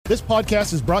This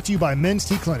podcast is brought to you by Men's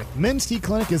T Clinic. Men's T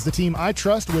Clinic is the team I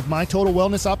trust with my total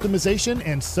wellness optimization,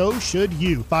 and so should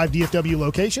you. 5 DFW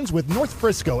locations with North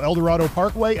Frisco, Eldorado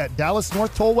Parkway at Dallas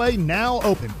North Tollway now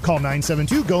open. Call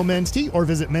 972-GO-MEN'S-T or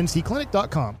visit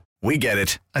mensteclinic.com. We get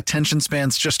it. Attention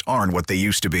spans just aren't what they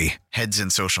used to be. Heads in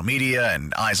social media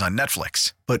and eyes on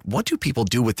Netflix. But what do people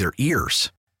do with their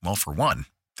ears? Well, for one,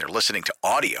 they're listening to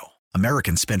audio.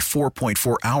 Americans spend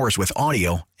 4.4 hours with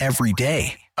audio every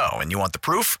day. Oh, and you want the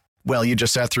proof? Well, you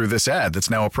just sat through this ad that's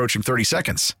now approaching 30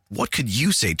 seconds. What could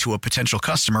you say to a potential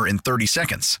customer in 30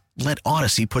 seconds? Let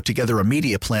Odyssey put together a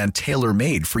media plan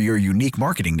tailor-made for your unique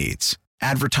marketing needs.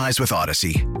 Advertise with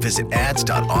Odyssey. Visit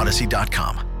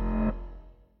ads.odyssey.com.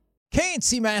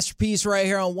 K&C Masterpiece right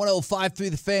here on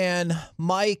 105.3 The Fan.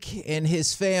 Mike and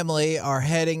his family are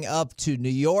heading up to New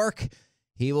York.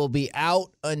 He will be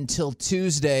out until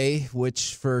Tuesday,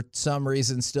 which for some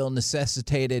reason still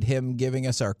necessitated him giving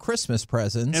us our Christmas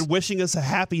presents. And wishing us a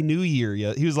Happy New Year.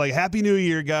 Yeah, he was like, Happy New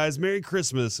Year, guys. Merry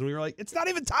Christmas. And we were like, it's not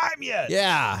even time yet.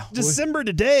 Yeah. December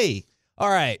today. All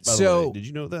right. By the way, did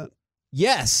you know that?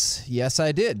 Yes. Yes,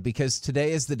 I did. Because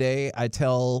today is the day I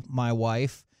tell my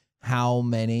wife how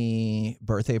many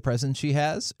birthday presents she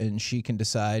has, and she can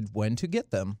decide when to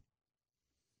get them.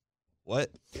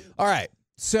 What? All right.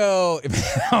 So,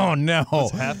 oh no.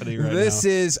 What's happening right now? This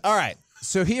is, all right.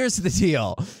 So here's the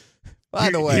deal.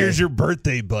 By the way. Here's your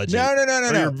birthday budget.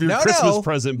 No. Your Christmas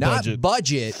present budget. Not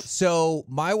budget. So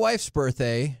my wife's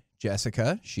birthday,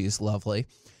 Jessica, she's lovely,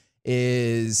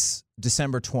 is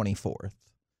December 24th.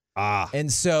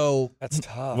 And so. That's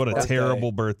tough. What a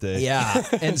terrible birthday. Yeah.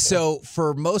 And so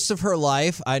for most of her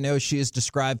life, I know she has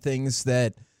described things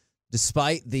that,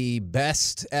 despite the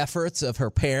best efforts of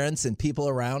her parents and people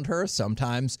around her,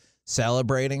 sometimes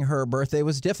celebrating her birthday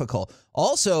was difficult.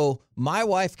 Also, my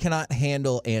wife cannot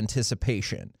handle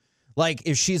anticipation. Like,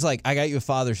 if she's like, I got you a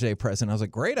Father's Day present, I was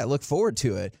like, great, I look forward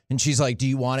to it. And she's like, do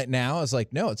you want it now? I was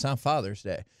like, no, it's not Father's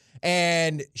Day.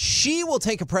 And she will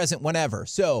take a present whenever.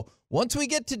 So once we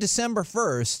get to December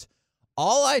 1st,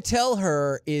 all I tell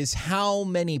her is how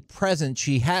many presents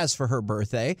she has for her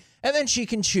birthday, and then she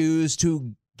can choose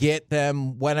to get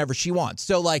them whenever she wants.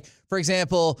 So, like, for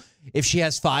example, if she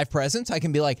has 5 presents, I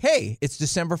can be like, hey, it's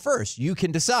December 1st. You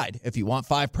can decide. If you want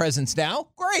 5 presents now,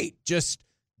 great. Just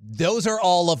those are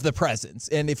all of the presents.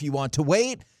 And if you want to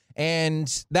wait,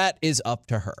 and that is up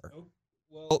to her.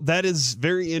 Well, that is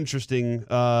very interesting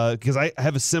because I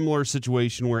have a similar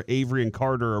situation where Avery and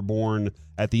Carter are born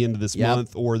at the end of this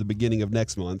month or the beginning of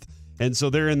next month. And so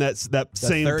they're in that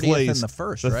same place. The 30th and the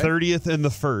 1st, The right? 30th and the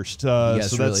 1st. You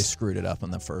guys really screwed it up on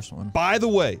the first one. By the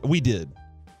way, we did.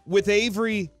 With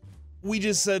Avery, we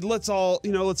just said, let's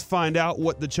find out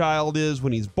what the child is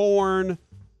when he's born.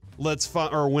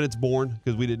 Or when it's born,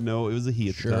 because we didn't know it was a he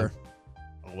at the time.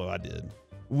 Although I did.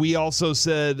 We also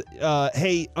said,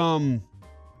 hey,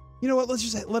 you know what? Let's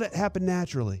just let it happen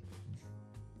naturally.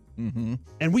 Mm-hmm.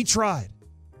 And we tried.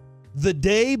 The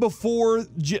day before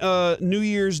New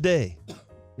Year's Day,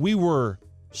 I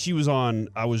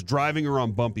was driving her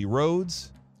on bumpy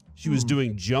roads. She was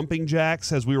doing jumping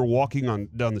jacks as we were walking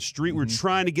down the street. We were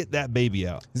trying to get that baby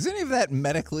out. Is any of that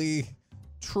medically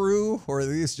true, or are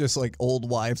these just like old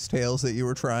wives' tales that you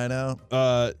were trying out?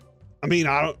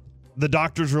 The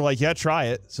doctors were like, yeah, try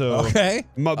it. So okay.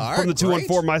 From the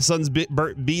 214, my son's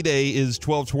B-Day is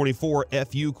 12/24.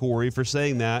 F you, Corey, for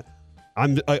saying that.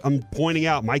 I'm pointing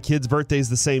out my kid's birthday is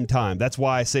the same time. That's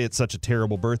why I say it's such a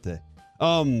terrible birthday.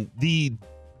 But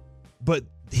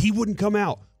he wouldn't come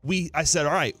out. I said,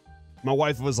 all right. My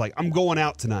wife was like, I'm going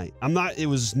out tonight. It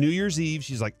was New Year's Eve.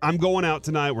 She's like, I'm going out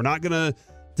tonight. We're not going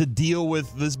to deal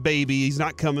with this baby. He's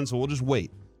not coming, so we'll just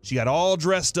wait. She got all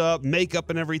dressed up, makeup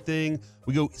and everything.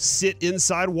 We go sit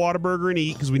inside Whataburger and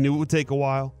eat because we knew it would take a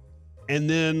while. And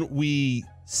then we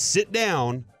sit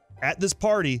down at this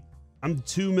party. I'm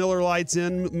 2 Miller Lite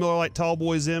tall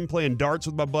boys in, playing darts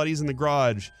with my buddies in the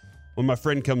garage when my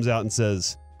friend comes out and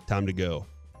says, time to go.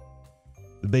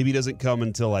 The baby doesn't come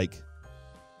until like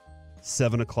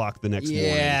 7 o'clock the next morning.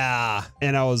 Yeah.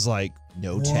 And I was like,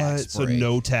 no what? tax break. So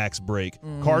no tax break.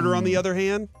 Carter, on the other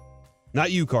hand,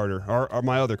 not you, Carter, or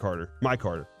my other Carter, my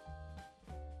Carter.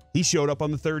 He showed up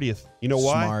on the 30th. You know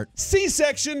why? Smart.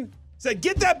 C-section. Said,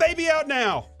 get that baby out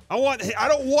now. I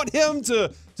don't want him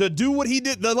to do what he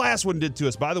did. The last one did to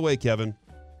us. By the way, Kevin,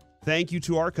 thank you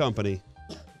to our company.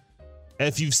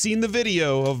 If you've seen the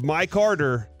video of my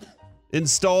Carter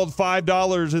installed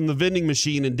 $5 in the vending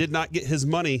machine and did not get his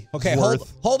money Okay,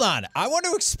 worth. hold on. I want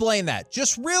to explain that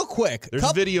just real quick. There's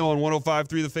a video on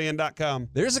 1053thefan.com.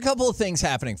 There's a couple of things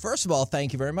happening. First of all,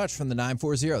 thank you very much from the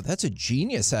 940. That's a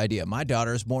genius idea. My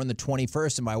daughter is born the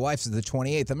 21st and my wife's is the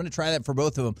 28th. I'm going to try that for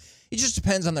both of them. It just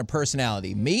depends on their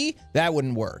personality. Me, that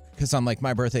wouldn't work because I'm like,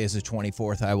 my birthday is the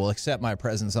 24th. I will accept my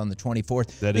presents on the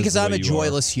 24th because I'm a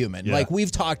joyless human. Yeah. Like,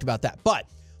 we've talked about that. But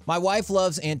my wife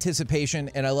loves anticipation,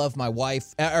 and I love my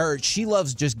wife, or she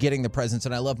loves just getting the presents,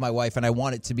 and I love my wife, and I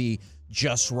want it to be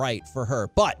just right for her.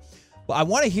 But I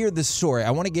want to hear this story.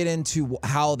 I want to get into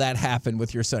how that happened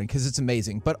with your son because it's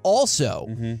amazing. But also,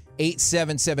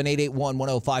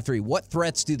 877-881-1053. What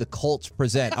threats do the Colts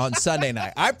present on Sunday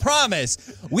night? I promise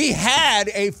we had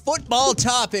a football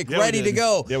topic ready to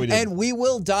go, and we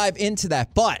will dive into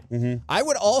that. But I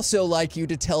would also like you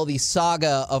to tell the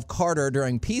saga of Carter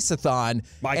during Peace-a-thon.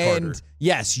 Carter.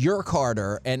 Yes, your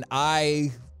Carter, and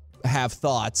I have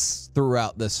thoughts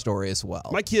throughout this story as well.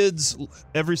 My kids,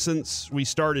 ever since we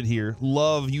started here,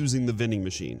 love using the vending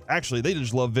machine. Actually, they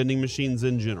just love vending machines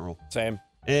in general. Same.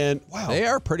 And wow, They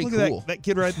are pretty look cool. at that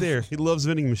kid right there. He loves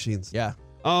vending machines. Yeah.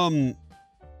 When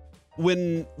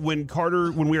we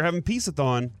were having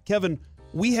Peace-a-thon, Kevin,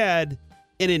 we had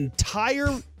an entire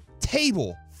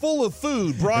table full of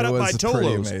food brought up by was pretty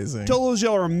Tolos. amazing. Tolos,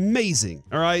 y'all are amazing.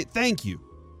 All right, thank you.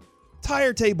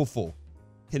 Entire table full.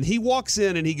 And he walks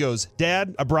in and he goes,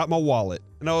 "Dad, I brought my wallet."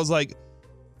 And I was like,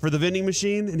 "For the vending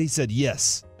machine?" And he said,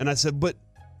 "Yes." And I said, but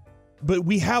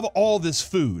we have all this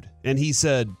food. And he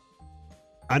said,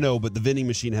 "I know, but the vending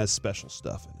machine has special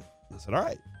stuff in it." And I said, "All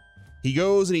right." He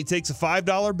goes and he takes a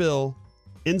 $5 bill,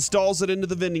 installs it into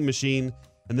the vending machine,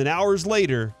 and then hours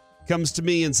later comes to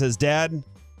me and says, "Dad,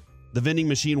 the vending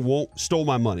machine stole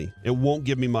my money. It won't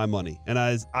give me my money." And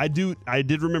I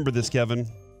did remember this, Kevin.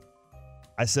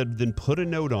 I said, "Then put a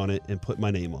note on it and put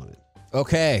my name on it."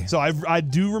 Okay. So I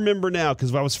do remember now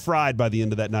because I was fried by the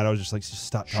end of that night. I was just like, just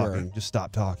stop talking. Sure. Just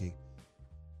stop talking.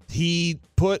 He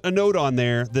put a note on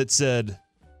there that said,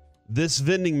 "This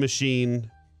vending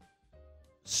machine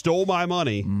stole my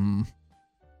money.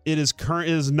 It is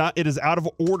out of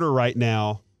order right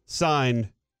now. Signed,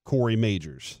 Corey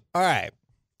Majors." All right.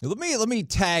 Let me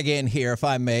tag in here, if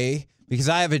I may, because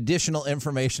I have additional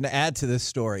information to add to this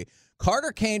story.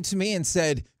 Carter came to me and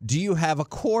said, "Do you have a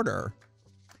quarter?"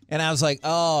 And I was like,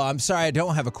 "Oh, I'm sorry, I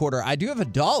don't have a quarter. I do have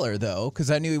 $1, though," because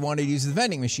I knew he wanted to use the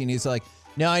vending machine. He's like,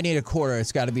 "No, I need a quarter.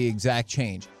 It's got to be exact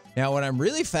change." Now, what I'm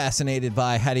really fascinated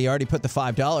by, had he already put the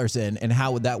 $5 in, and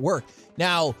how would that work?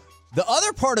 Now, the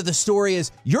other part of the story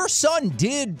is your son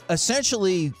did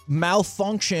essentially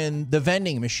malfunction the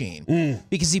vending machine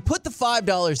because he put the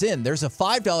 $5 in. There's a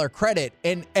 $5 credit,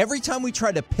 and every time we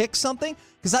tried to pick something,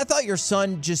 because I thought your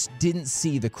son just didn't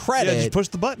see the credit. Yeah, just push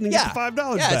the button and get the $5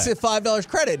 back. Yeah, it's a $5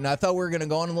 credit, and I thought we were going to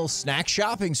go on a little snack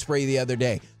shopping spree the other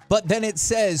day. But then it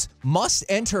says, "Must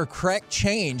enter correct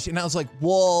change," and I was like,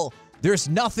 well, there's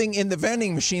nothing in the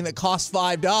vending machine that costs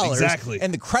 $5. Exactly.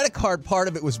 And the credit card part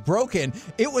of it was broken.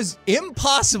 It was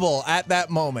impossible at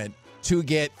that moment to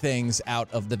get things out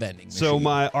of the vending machine. So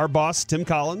our boss, Tim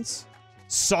Collins,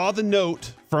 saw the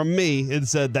note from me and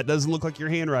said, "That doesn't look like your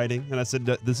handwriting." And I said,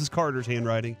 "This is Carter's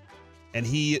handwriting." And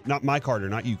not my Carter,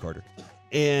 not you, Carter.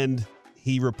 And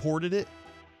he reported it.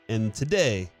 And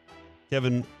today,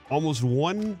 Kevin, almost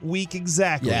 1 week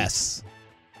exactly. Yes.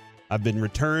 I've been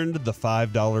returned the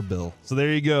 $5 bill. So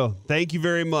there you go. Thank you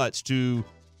very much to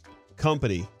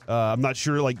company. I'm not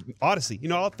sure, like Odyssey.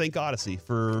 I'll thank Odyssey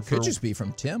for Could just be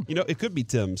from Tim. it could be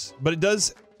Tim's, but it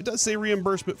does say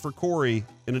reimbursement for Corey,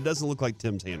 and it doesn't look like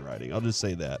Tim's handwriting. I'll just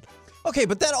say that. Okay,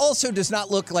 but that also does not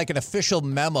look like an official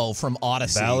memo from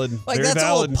Odyssey. Valid. Like, Very that's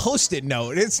valid. a little Post-it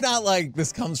note. It's not like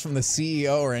this comes from the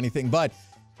CEO or anything, but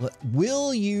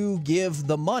will you give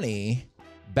the money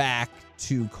back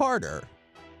to Carter?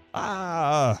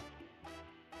 Yeah,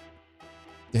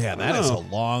 that is a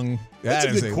long. That's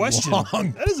a good question.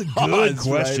 That is a good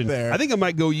question. Right there. I think I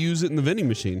might go use it in the vending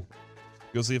machine.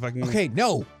 Go see if I can. Okay,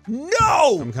 no.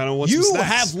 I'm kind of want some You snacks.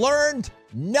 have learned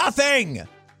nothing.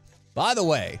 By the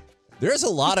way, there's a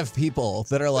lot of people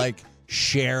that are like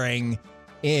sharing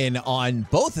in on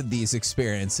both of these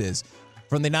experiences.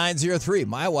 From the 903,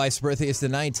 my wife's birthday is the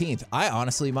 19th. I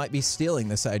honestly might be stealing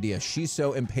this idea. She's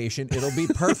so impatient, it'll be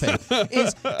perfect.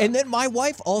 And then my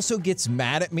wife also gets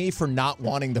mad at me for not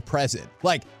wanting the present.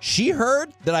 Like, she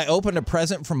heard that I opened a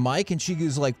present from Mike, and she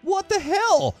goes like, "What the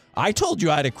hell? I told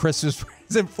you I had a Christmas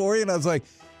present for you." And I was like,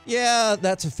 yeah,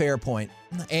 that's a fair point.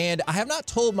 And I have not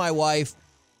told my wife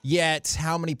yet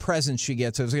how many presents she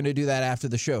gets. I was going to do that after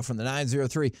the show. From the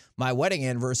 903, my wedding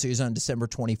anniversary is on December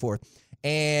 24th.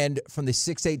 And from the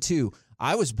 682,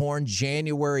 I was born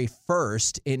January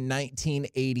 1st in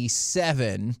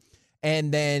 1987.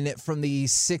 And then from the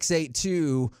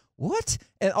 682, what?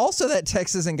 And also that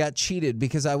text isn't got cheated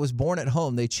because I was born at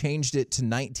home. They changed it to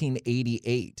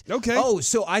 1988. Okay. Oh,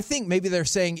 so I think maybe they're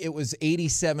saying it was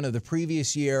 87 of the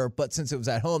previous year, but since it was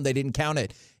at home, they didn't count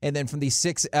it. And then from the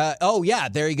oh yeah,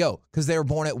 there you go. Because they were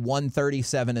born at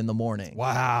 1:37 in the morning.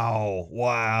 Wow.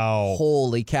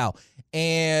 Holy cow.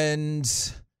 And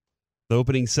The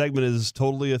opening segment is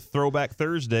totally a throwback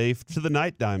Thursday to the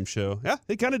Nighttime show. Yeah,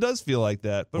 it kind of does feel like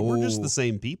that, but we're just the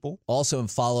same people. Also, a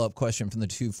follow-up question from the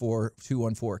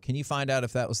 214. Can you find out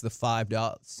if that was the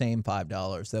same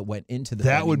 $5 that went into the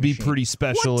That would be machine? pretty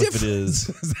special What if it is.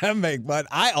 Does that make? But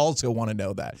I also want to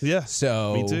know that. Yeah,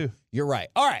 So me too. You're right.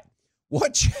 All right.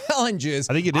 What challenges?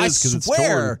 I think it is because it's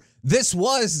swear torn. this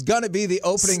was going to be the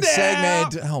opening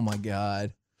Snap! segment. Oh, my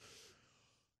God.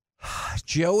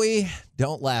 Joey,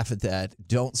 don't laugh at that.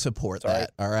 Don't support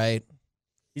that, all right?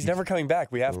 He's never coming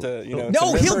back. We have to,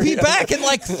 No, he'll be back in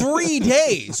like 3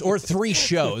 days or 3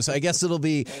 shows. I guess it'll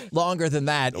be longer than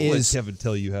that. Don't let Kevin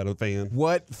tell you how to fan.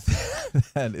 What?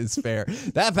 That is fair.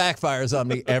 That backfires on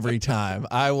me every time.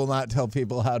 I will not tell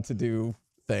people how to do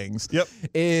things. Yep.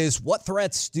 Is what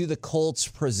threats do the Colts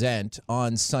present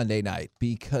on Sunday night?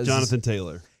 Because Jonathan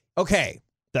Taylor. Okay.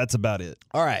 That's about it.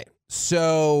 All right.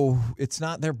 So it's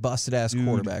not their busted-ass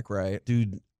quarterback, right?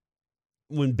 Dude,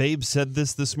 when Babe said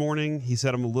this morning, he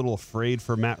said, I'm a little afraid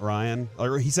for Matt Ryan.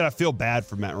 Or he said, I feel bad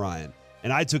for Matt Ryan.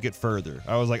 And I took it further.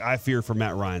 I was like, I fear for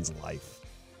Matt Ryan's life.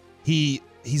 He's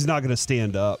not going to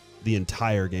stand up the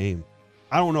entire game.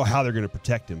 I don't know how they're going to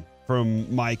protect him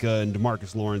from Micah and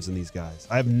DeMarcus Lawrence and these guys.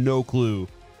 I have no clue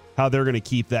how they're going to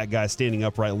keep that guy standing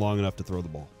upright long enough to throw the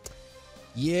ball.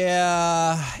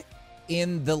 Yeah.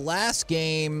 In the last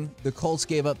game, the Colts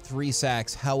gave up 3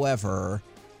 sacks. However,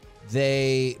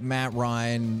 Matt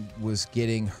Ryan was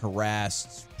getting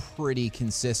harassed pretty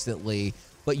consistently.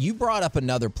 But you brought up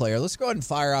another player. Let's go ahead and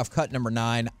fire off cut number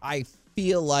 9. I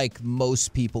feel like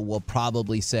most people will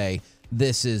probably say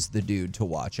this is the dude to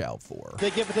watch out for.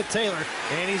 They give it to Taylor,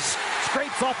 and he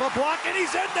scrapes off a block, and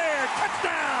he's in there.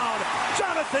 Touchdown!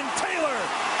 Jonathan Taylor!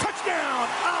 Touchdown!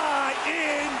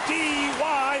 I-N-D-Y!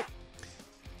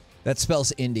 That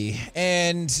spells Indy.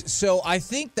 And so I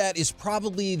think that is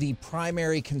probably the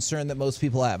primary concern that most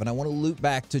people have. And I want to loop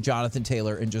back to Jonathan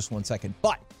Taylor in just 1 second.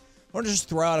 But I want to just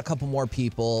throw out a couple more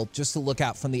people just to look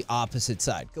out from the opposite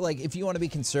side. Like, if you want to be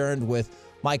concerned with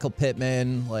Michael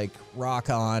Pittman, like, rock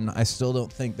on. I still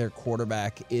don't think their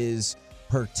quarterback is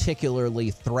particularly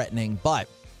threatening. But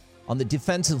on the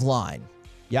defensive line,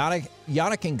 Yannick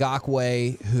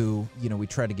Ngakoue, who, we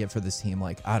tried to get for this team,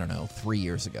 3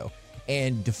 years ago,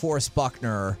 and DeForest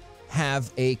Buckner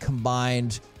have a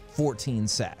combined 14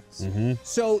 sacks. Mm-hmm.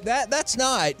 So that's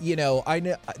not, I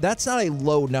know that's not a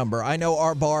low number. I know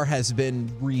our bar has been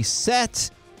reset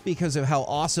because of how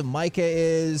awesome Micah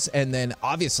is, and then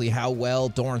obviously how well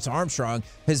Dorrance Armstrong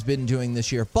has been doing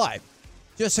this year. But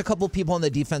just a couple people on the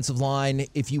defensive line,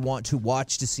 if you want to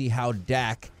watch to see how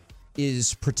Dak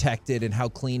is protected and how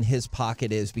clean his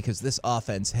pocket is, because this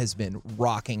offense has been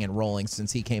rocking and rolling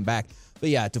since he came back. But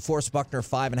yeah, DeForest Buckner,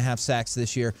 5.5 sacks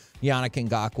this year. Yannick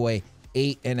Ngakoue,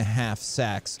 8.5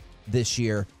 sacks this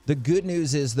year. The good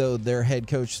news is, though, their head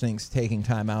coach thinks taking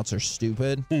timeouts are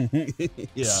stupid.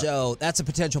 Yeah. So that's a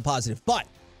potential positive. But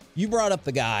you brought up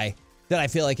the guy that I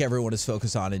feel like everyone is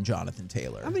focused on in Jonathan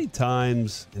Taylor. How many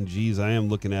times, and geez, I am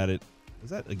looking at it. Is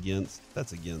that against?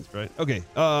 That's against, right? Okay.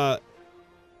 How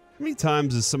many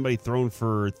times has somebody thrown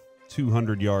for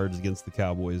 200 yards against the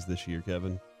Cowboys this year,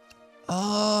 Kevin?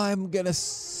 I'm going to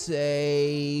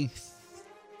say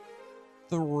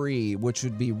 3, which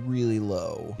would be really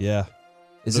low. Yeah.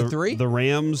 Is it 3? The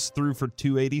Rams threw for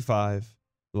 285.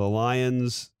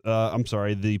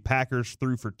 The Packers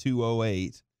threw for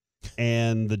 208.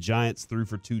 And the Giants threw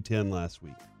for 210 last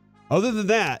week. Other than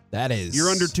that, you're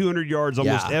under 200 yards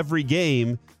almost every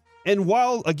game. And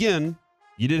while, again,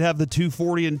 you did have the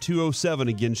 240 and 207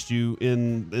 against you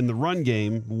in the run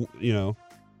game,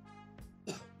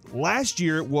 last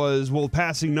year it was,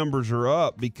 passing numbers are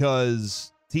up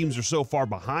because teams are so far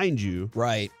behind you.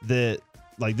 Right. That,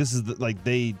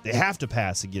 they have to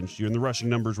pass against you, and the rushing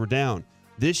numbers were down.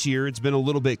 This year it's been a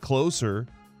little bit closer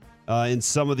in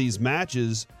some of these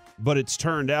matches, but it's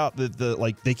turned out that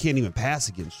they can't even pass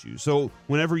against you. So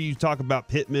whenever you talk about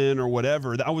Pittman or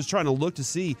whatever, I was trying to look to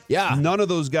see. Yeah. None of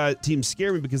those teams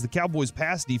scare me because the Cowboys'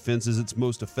 pass defense is its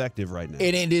most effective right now.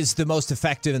 And it is the most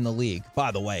effective in the league,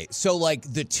 by the way. So,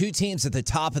 the 2 teams at the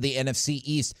top of the NFC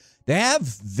East, they have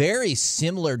very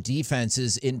similar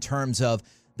defenses in terms of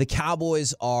the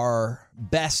Cowboys are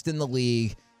best in the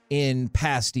league in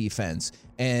pass defense,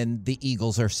 and the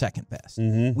Eagles are second best.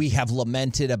 Mm-hmm. We have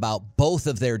lamented about both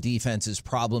of their defenses'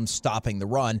 problems stopping the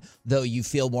run, though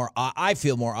I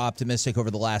feel more optimistic over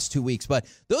the last 2 weeks. But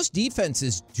those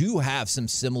defenses do have some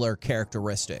similar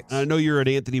characteristics. I know you're an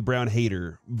Anthony Brown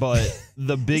hater, but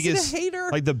the biggest Is it a hater?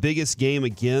 like the biggest game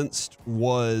against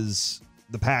was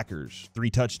the Packers, 3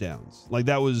 touchdowns. Like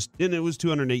that was, and it was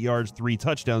 208 yards, 3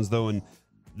 touchdowns though, in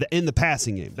the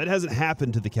passing game. That hasn't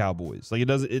happened to the Cowboys. Like you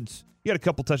got a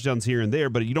couple touchdowns here and there,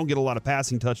 but you don't get a lot of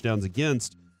passing touchdowns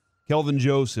against. Kelvin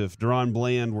Joseph, Deron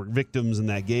Bland were victims in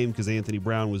that game because Anthony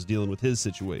Brown was dealing with his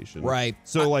situation. Right.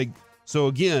 So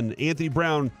again, Anthony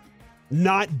Brown,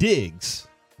 not Diggs,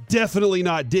 definitely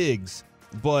not Diggs,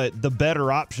 but the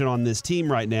better option on this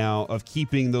team right now of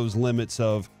keeping those limits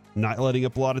of not letting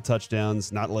up a lot of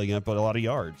touchdowns, not letting up a lot of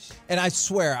yards. And I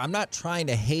swear, I'm not trying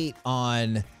to hate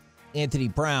on Anthony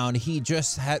Brown. He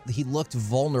looked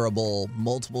vulnerable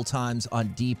multiple times on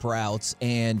deep routes,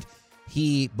 and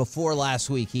before last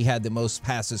week, he had the most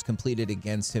passes completed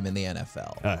against him in the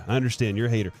NFL. I understand. You're a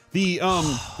hater.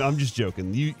 I'm just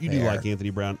joking. You do like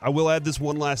Anthony Brown. I will add this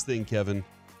one last thing, Kevin.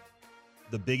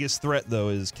 The biggest threat, though,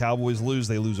 is Cowboys lose,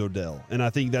 they lose Odell. And I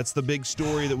think that's the big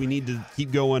story that we need to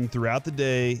keep going throughout the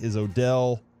day is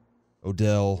Odell.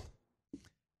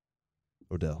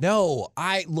 No,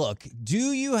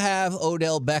 do you have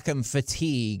Odell Beckham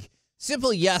fatigue?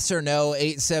 Simple yes or no,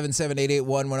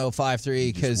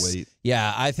 877-881-1053. Because,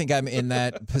 yeah, I think I'm in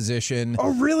that position.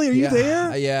 Oh, really? Are you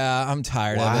there? Yeah, I'm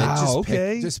tired of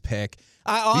it. Just pick.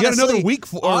 You got another week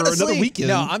another weekend.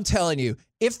 No, I'm telling you,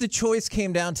 if the choice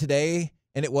came down today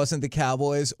and it wasn't the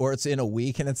Cowboys, or it's in a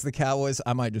week and it's the Cowboys,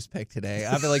 I might just pick today.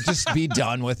 I'd be like, just be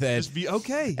done with it. Just be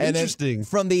okay. And interesting.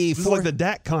 From the this is like the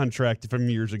Dak contract from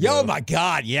years ago. Oh my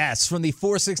God, yes. From the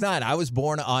 469. I was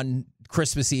born on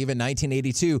Christmas Eve in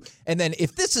 1982. And then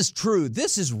if this is true,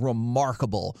 this is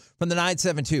remarkable. From the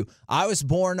 972. I was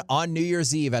born on New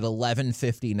Year's Eve at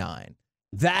 11:59.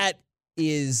 That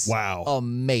is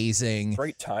amazing.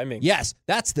 Great timing. Yes,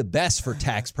 that's the best for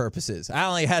tax purposes. I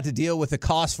only had to deal with the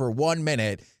cost for 1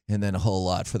 minute and then a whole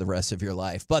lot for the rest of your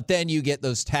life. But then you get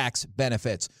those tax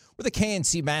benefits. We're the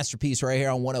KNC Masterpiece right here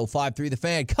on 105.3 The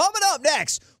Fan. Coming up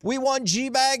next, we won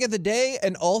G-Bag of the Day,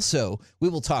 and also we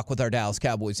will talk with our Dallas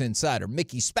Cowboys insider,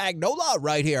 Mickey Spagnola,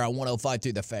 right here on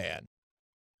 105.3 The Fan.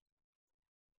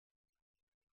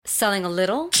 Selling a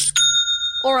little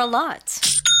or a lot?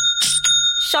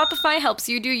 Shopify helps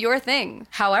you do your thing,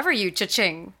 however you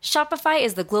cha-ching. Shopify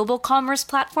is the global commerce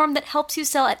platform that helps you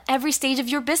sell at every stage of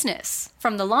your business.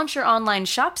 From the launch your online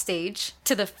shop stage,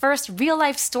 to the first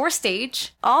real-life store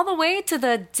stage, all the way to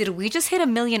the did we just hit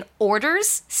 1 million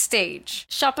orders stage.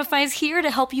 Shopify's here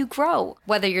to help you grow.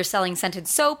 Whether you're selling scented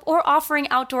soap or offering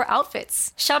outdoor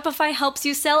outfits, Shopify helps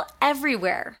you sell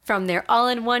everywhere. From their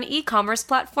all-in-one e-commerce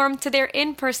platform to their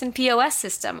in-person POS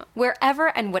system, wherever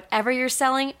and whatever you're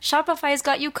selling, Shopify's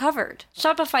got you covered.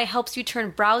 Shopify helps you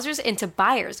turn browsers into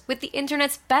buyers with the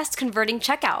internet's best converting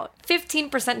checkout.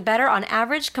 15% better on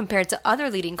average compared to other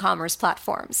leading commerce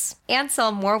platforms. And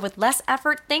sell more with less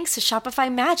effort thanks to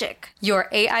Shopify Magic, your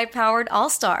AI-powered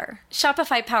all-star.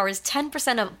 Shopify powers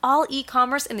 10% of all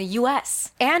e-commerce in the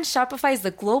U.S. And Shopify is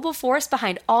the global force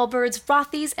behind Allbirds,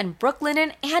 Rothy's, and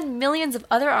Brooklinen, and millions of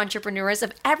other entrepreneurs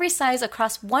of every size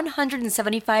across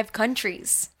 175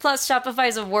 countries. Plus,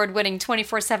 Shopify's award-winning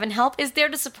 24/7 help is there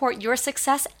to support your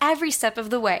success every step of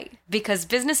the way. Because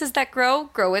businesses that grow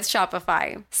with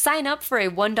Shopify. Sign up for a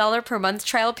 $1 per month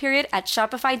trial period at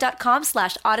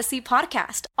shopify.com/Odyssey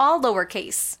Podcast, all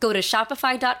lowercase. Go to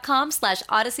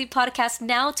shopify.com/Odyssey Podcast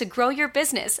now to grow your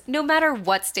business, no matter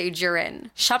what stage you're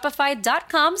in.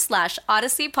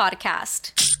 Shopify.com/Odyssey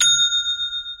Podcast.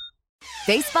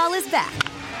 Baseball is back,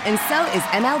 and so is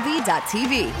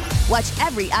MLB.tv. Watch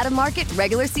every out-of-market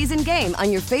regular season game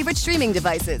on your favorite streaming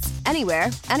devices, anywhere,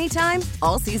 anytime,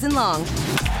 all season long.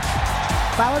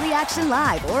 Follow the action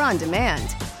live or on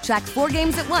demand. Track 4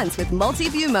 games at once with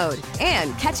multi-view mode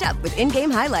and catch up with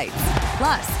in-game highlights.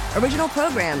 Plus, original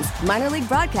programs, minor league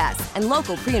broadcasts, and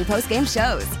local pre- and post-game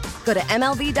shows. Go to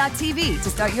MLB.tv to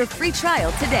start your free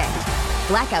trial today.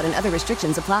 Blackout and other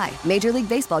restrictions apply. Major League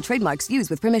Baseball trademarks used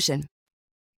with permission.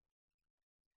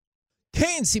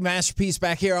 KNC Masterpiece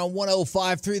back here on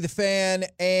 105.3 The Fan.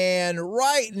 And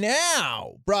right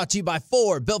now, brought to you by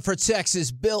Ford, built for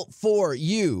Texas, built for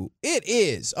you. It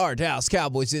is our Dallas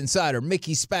Cowboys insider,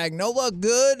 Mickey Spagnola.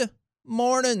 Good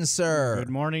morning, sir. Good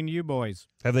morning to you boys.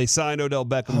 Have they signed Odell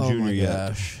Beckham Jr.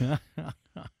 yet?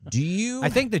 Do you? I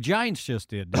think the Giants just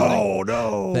did. Oh,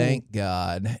 no. Thank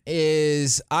God.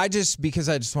 Because I just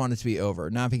want it to be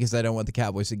over, not because I don't want the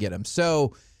Cowboys to get him.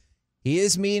 So He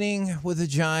is meeting with the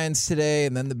Giants today,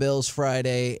 and then the Bills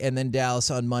Friday, and then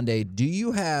Dallas on Monday. Do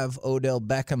you have Odell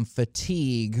Beckham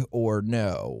fatigue or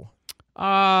no?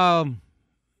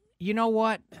 You know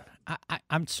what?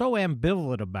 I'm so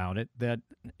ambivalent about it that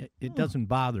it doesn't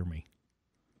bother me.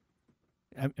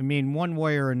 I mean, one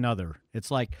way or another. It's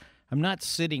like I'm not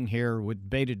sitting here with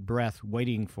bated breath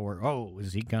waiting for,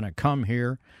 is he going to come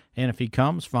here? And if he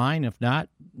comes, fine. If not,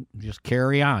 just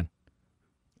carry on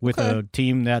with a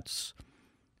team that's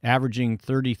averaging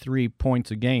 33 points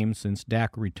a game since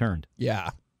Dak returned. Yeah.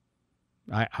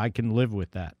 I can live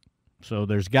with that. So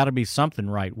there's got to be something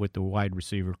right with the wide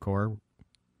receiver core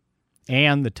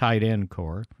and the tight end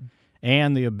core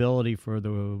and the ability for the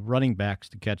running backs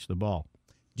to catch the ball.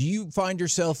 Do you find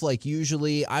yourself like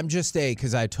usually,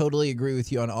 because I totally agree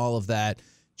with you on all of that,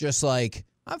 just like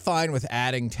I'm fine with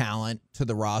adding talent to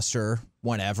the roster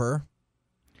whenever.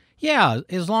 Yeah,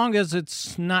 as long as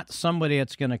it's not somebody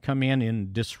that's going to come in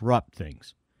and disrupt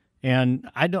things. And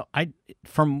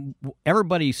from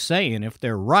everybody's saying, if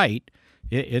they're right,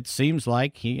 it seems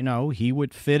like he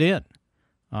would fit in.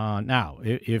 Now,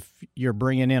 if you're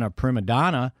bringing in a prima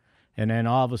donna, and then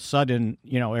all of a sudden,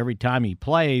 every time he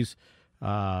plays,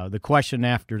 the question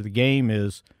after the game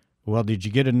is, well, did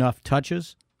you get enough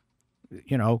touches?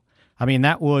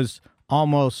 That was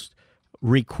almost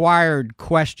required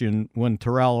question when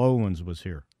Terrell Owens was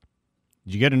here.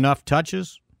 Did you get enough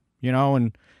touches?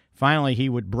 And finally he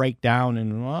would break down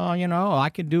and,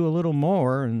 I could do a little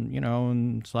more.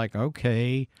 And it's like,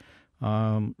 okay.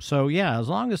 So, yeah, as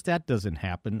long as that doesn't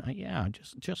happen,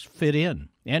 just fit in.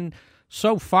 And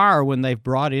so far when they've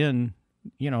brought in,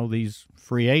 these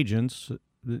free agents,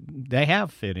 they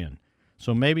have fit in.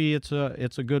 So maybe it's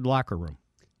a good locker room.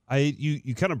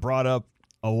 You kind of brought up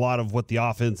a lot of what the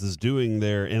offense is doing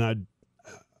there, and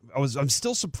I'm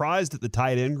still surprised at the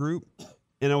tight end group,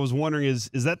 and I was wondering is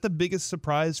that the biggest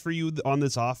surprise for you on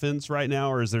this offense right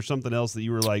now, or is there something else that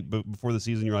you were like before the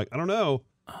season you're like, I don't know,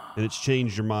 and it's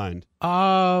changed your mind?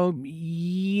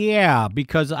 Yeah,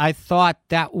 because I thought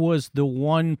that was the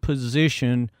one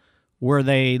position where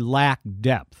they lacked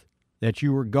depth, that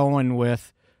you were going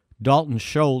with Dalton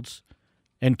Schultz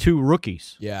and two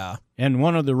rookies. Yeah. And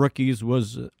one of the rookies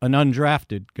was an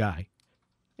undrafted guy.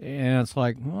 And it's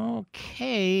like,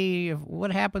 okay,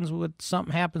 what happens when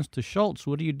something happens to Schultz?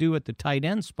 What do you do at the tight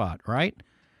end spot, right?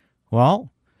 Well,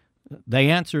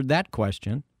 they answered that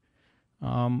question.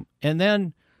 And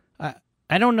then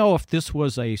I don't know if this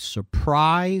was a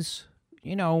surprise.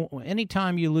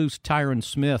 Anytime you lose Tyron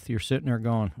Smith, you're sitting there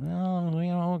going,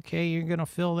 okay, you're going to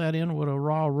fill that in with a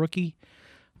raw rookie.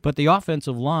 But the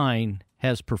offensive line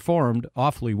has performed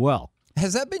awfully well.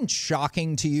 Has that been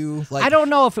shocking to you? I don't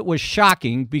know if it was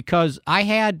shocking because I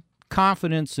had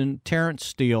confidence in Terrence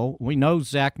Steele. We know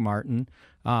Zach Martin.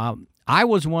 I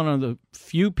was one of the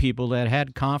few people that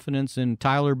had confidence in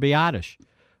Tyler Biadasz.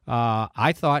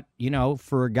 I thought,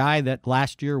 for a guy that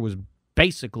last year was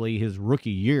basically his rookie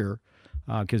year,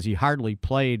 because he hardly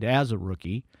played as a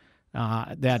rookie,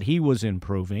 that he was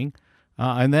improving.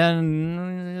 And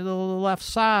then the left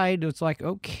side, it's like,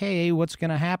 okay, what's going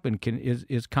to happen?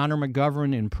 Is Connor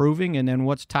McGovern improving? And then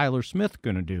what's Tyler Smith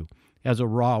going to do as a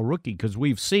raw rookie? Because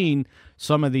we've seen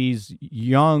some of these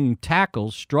young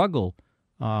tackles struggle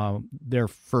their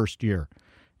first year.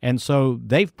 And so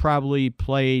they've probably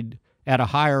played at a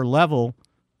higher level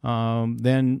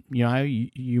than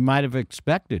you might have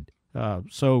expected.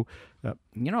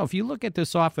 If you look at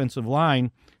this offensive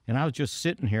line, and I was just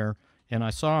sitting here, and I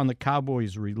saw on the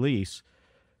Cowboys release,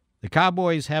 the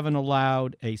Cowboys haven't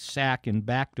allowed a sack in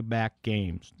back-to-back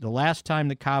games. The last time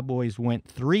the Cowboys went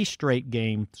 3 straight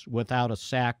games without a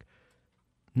sack,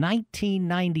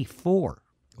 1994.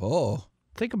 Oh.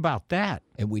 Think about that.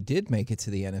 And we did make it to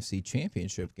the NFC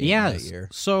Championship game that year.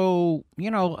 So,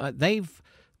 they've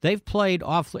played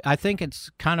awfully. I think it's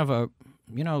kind of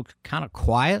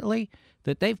quietly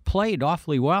that they've played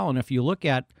awfully well. And if you look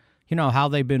at, how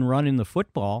they've been running the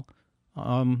football,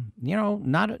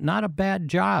 not a bad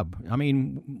job. I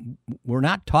mean, we're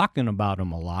not talking about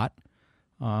them a lot.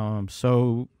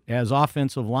 So as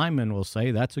offensive linemen will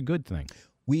say, that's a good thing.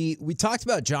 We talked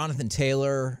about Jonathan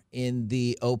Taylor in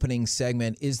the opening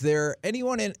segment. Is there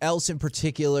anyone else in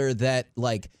particular that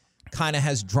kind of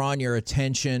has drawn your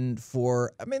attention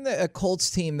for, a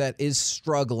Colts team that is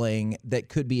struggling that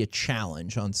could be a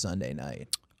challenge on Sunday night?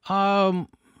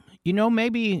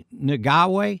 Maybe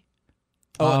Ngakoue.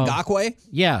 Oh, Ngakoue?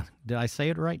 Yeah. Did I say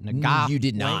it right? Ngakoue. You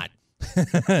did not.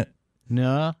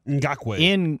 No.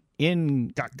 Ngakoue.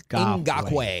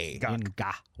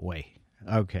 Ngakoue.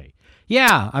 Okay.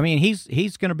 Yeah,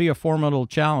 he's going to be a formidable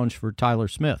challenge for Tyler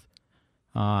Smith.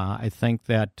 I think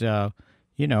that,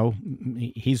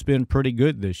 he's been pretty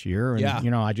good this year. And,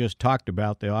 Yeah. I just talked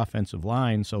about the offensive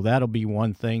line, so that'll be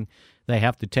one thing they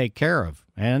have to take care of.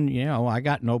 And, I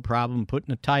got no problem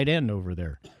putting a tight end over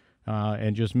there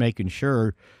and just making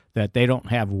sure that they don't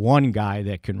have one guy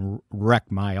that can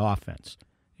wreck my offense.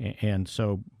 And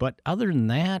so, but other than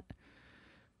that,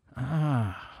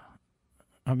 the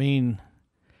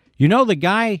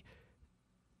guy,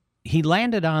 he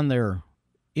landed on their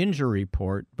injury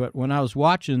report, but when I was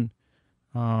watching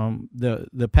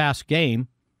the past game,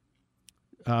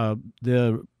 I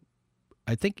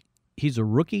think he's a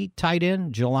rookie tight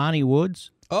end, Jelani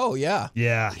Woods. Oh, yeah.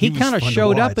 Yeah. He kind of was fun to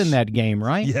showed up watch. in that game,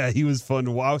 right? Yeah, he was fun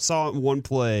to watch. I saw it in one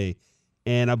play,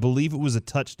 and I believe it was a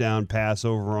touchdown pass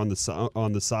over on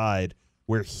the side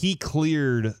where he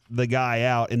cleared the guy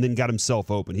out and then got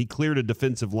himself open. He cleared a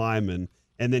defensive lineman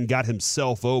and then got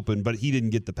himself open, but he didn't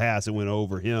get the pass. It went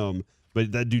over him.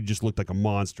 But that dude just looked like a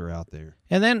monster out there.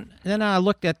 And then I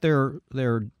looked at their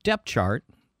depth chart,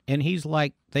 and he's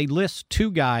like, they list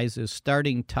two guys as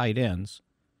starting tight ends,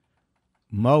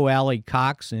 Mo Alley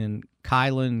Cox and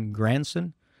Kylan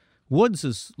Granson. Woods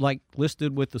is like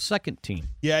listed with the second team.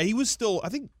 Yeah, he was still, I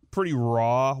think, pretty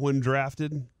raw when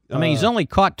drafted. I mean, he's only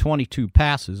caught 22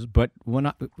 passes, but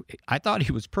when I thought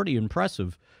he was pretty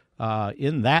impressive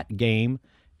in that game.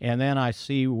 And then I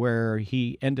see where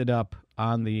he ended up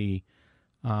on the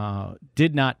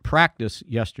did not practice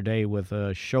yesterday with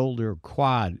a shoulder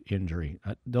quad injury.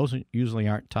 Those usually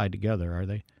aren't tied together, are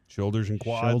they? Shoulders and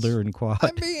quads. Shoulder and quad.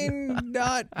 I mean,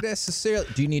 not necessarily.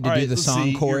 Do you need to All do right, the let's song,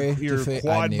 see. Corey? Your I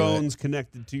quad knew bones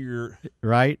connected to your...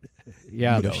 Right?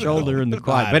 Yeah, You the don't shoulder know. and the I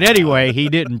quad. don't But anyway, he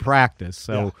didn't practice,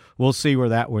 so Yeah. we'll see where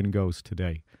that one goes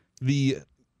today. Go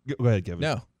ahead, Kevin.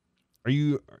 No. Are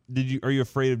you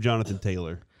afraid of Jonathan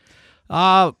Taylor?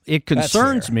 It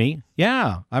concerns fair. me.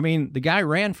 Yeah. I mean, the guy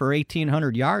ran for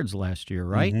 1,800 yards last year,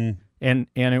 right? Mm-hmm. And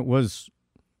it was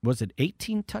it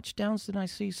 18 touchdowns? Did I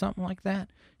see something like that?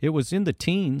 It was in the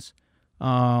teens,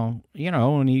 and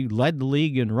he led the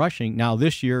league in rushing. Now,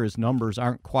 this year, his numbers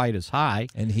aren't quite as high.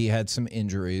 And he had some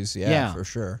injuries, Yeah. for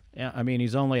sure. Yeah, I mean,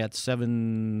 he's only at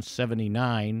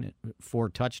 779, 4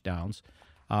 touchdowns,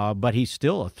 but he's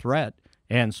still a threat.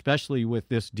 And especially with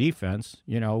this defense,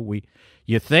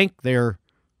 you think they're,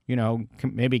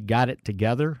 maybe got it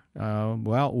together.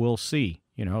 Well, we'll see.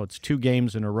 It's 2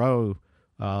 games in a row,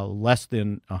 less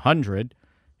than 100.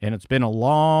 And it's been a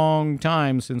long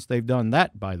time since they've done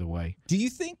that, by the way. Do you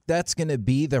think that's going to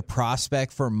be the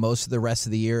prospect for most of the rest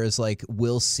of the year is like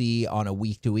we'll see on a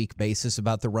week-to-week basis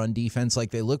about the run defense?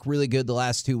 Like they look really good the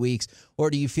last 2 weeks?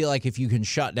 Or do you feel like if you can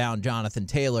shut down Jonathan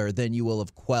Taylor, then you will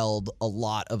have quelled a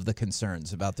lot of the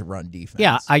concerns about the run defense?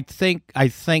 Yeah, I think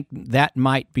that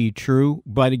might be true.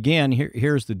 But again,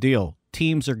 here's the deal.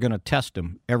 Teams are going to test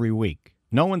them every week.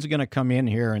 No one's going to come in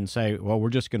here and say, well, we're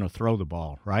just going to throw the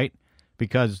ball, right?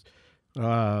 Because,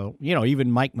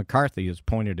 even Mike McCarthy has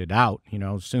pointed it out,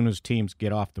 as soon as teams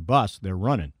get off the bus, they're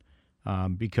running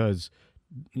because,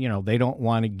 they don't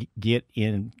want to get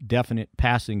in definite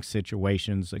passing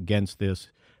situations against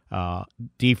this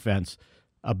defense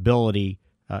ability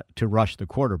to rush the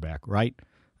quarterback, right?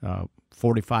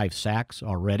 45 sacks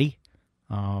already.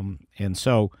 And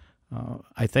so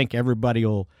I think everybody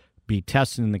will be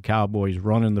testing the Cowboys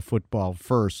running the football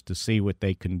first to see what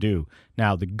they can do.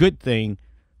 Now, the good thing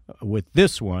with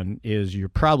this one is you're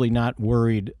probably not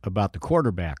worried about the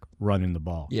quarterback running the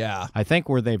ball. Yeah. I think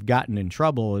where they've gotten in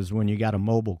trouble is when you got a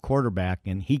mobile quarterback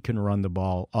and he can run the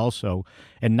ball also,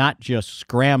 and not just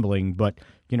scrambling, but,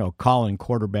 calling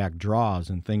quarterback draws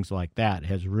and things like that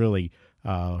has really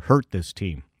hurt this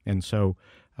team. And so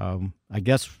I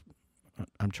guess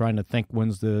I'm trying to think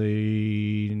when's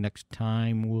the next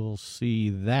time we'll see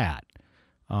that.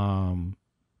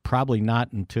 Probably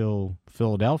not until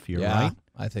Philadelphia, right?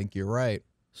 I think you're right.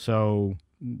 So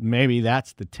maybe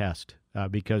that's the test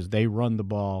because they run the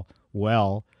ball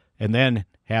well and then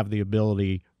have the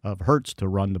ability of Hurts to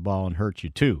run the ball and hurt you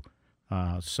too.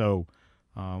 I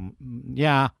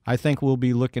think we'll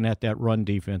be looking at that run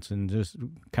defense and just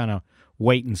kind of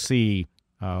wait and see,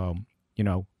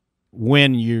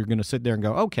 when you're going to sit there and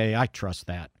go, okay, I trust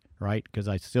that, right? Because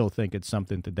I still think it's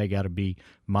something that they got to be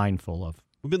mindful of.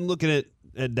 We've been looking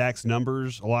at Dak's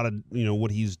numbers, a lot of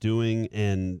what he's doing,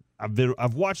 and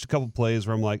I've watched a couple plays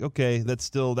where I'm like, okay, that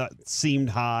seemed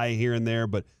high here and there,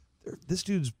 but this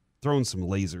dude's throwing some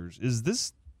lasers. Is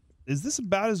this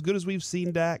about as good as we've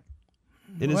seen Dak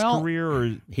in his career?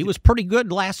 Or he was pretty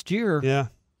good last year. Yeah,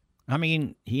 I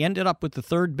mean, he ended up with the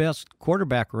 3rd best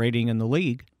quarterback rating in the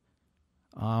league.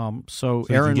 So So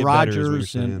he Aaron could get better, is what you're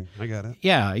Rodgers and saying. I got it.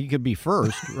 yeah, he could be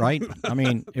first, right? I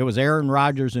mean, it was Aaron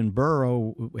Rodgers and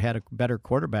Burrow who had a better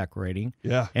quarterback rating.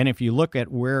 Yeah. And if you look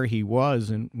at where he was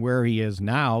and where he is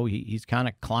now, he's kind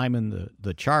of climbing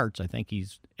the charts. I think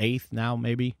he's 8th now,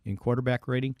 maybe, in quarterback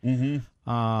rating. Mm-hmm.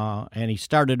 And he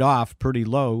started off pretty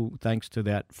low thanks to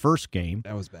that first game.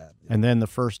 That was bad. And then the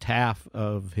first half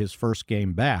of his first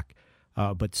game back.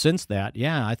 But since that,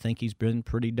 yeah, I think he's been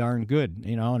pretty darn good,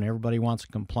 and everybody wants to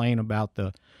complain about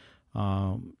the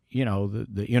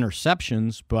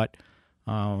interceptions, but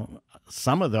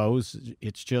some of those,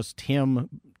 it's just him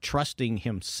trusting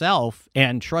himself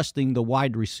and trusting the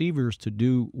wide receivers to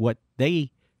do what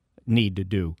they need to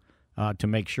do to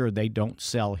make sure they don't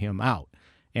sell him out.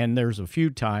 And there's a few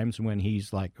times when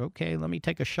he's like, okay, let me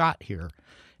take a shot here.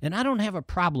 And I don't have a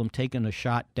problem taking a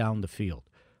shot down the field.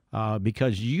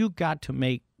 Because you got to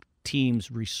make teams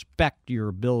respect your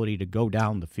ability to go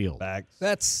down the field.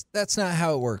 That's not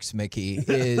how it works, Mickey.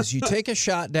 Is you take a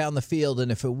shot down the field,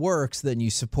 and if it works, then you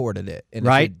supported it. And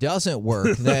right. if it doesn't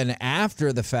work, then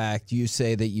after the fact, you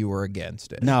say that you were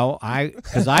against it. No,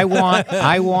 because I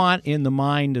want in the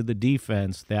mind of the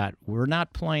defense that we're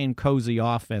not playing cozy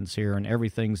offense here and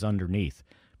everything's underneath.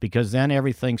 Because then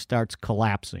everything starts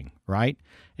collapsing, right?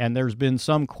 And there's been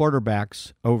some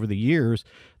quarterbacks over the years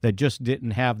that just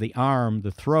didn't have the arm to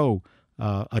throw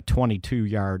a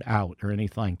 22-yard out or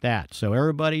anything like that. So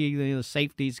everybody, the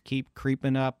safeties keep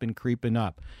creeping up and creeping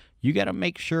up. You got to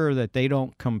make sure that they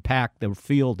don't compact the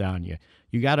field on you.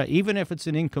 You got to, even if it's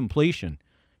an incompletion,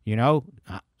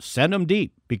 send them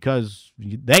deep because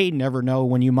they never know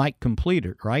when you might complete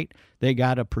it, right? They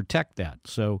got to protect that.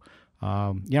 So,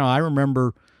 I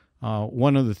remember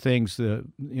one of the things,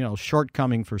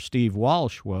 shortcoming for Steve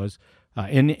Walsh was,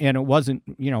 and it wasn't,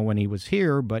 when he was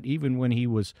here, but even when he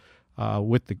was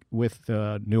with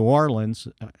New Orleans,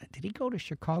 did he go to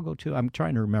Chicago too? I'm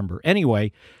trying to remember.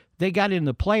 Anyway, they got in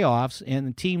the playoffs, and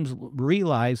the teams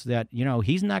realized that,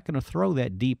 he's not going to throw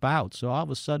that deep out. So all of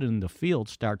a sudden the field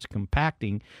starts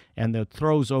compacting, and the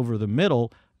throws over the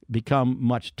middle become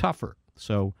much tougher.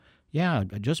 So, yeah,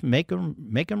 just make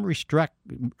them respect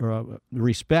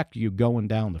you going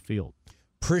down the field.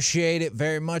 Appreciate it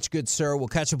very much, good sir. We'll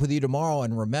catch up with you tomorrow,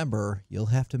 and remember, you'll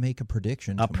have to make a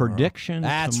prediction tomorrow. A prediction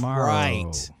That's tomorrow.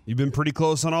 right. You've been pretty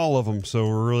close on all of them, so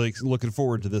we're really looking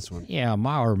forward to this one. Yeah,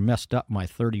 Maurer messed up my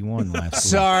 31 last week.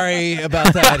 Sorry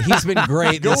about that. He's been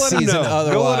great this season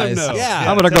otherwise. Go let him know.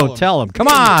 Yeah. I'm going to go tell him. Come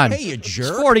on. Hey, you jerk.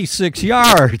 It's 46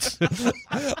 yards.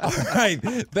 All right.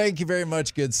 Thank you very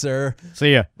much, good sir.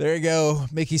 See ya. There you go.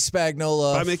 Mickey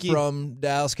Spagnola Bye, Mickey. from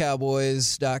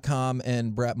DallasCowboys.com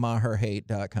and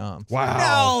BrettMaherhate.com. Wow.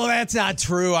 No, that's not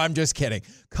true. I'm just kidding.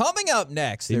 Coming up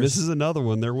next, This is another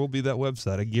one. There will be that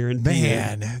website, I guarantee.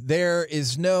 Man, there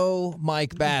is no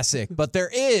Mike Bassick, but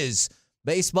there is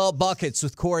baseball buckets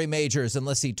with Corey Majors,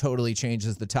 unless he totally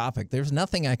changes the topic. There's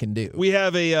nothing I can do. We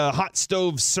have a hot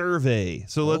stove survey.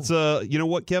 So let's, you know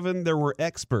what, Kevin? There were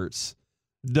experts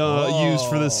used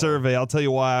for this survey. I'll tell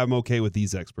you why I'm okay with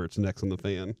these experts next on the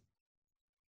Fan.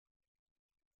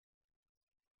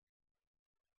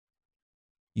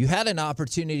 You had an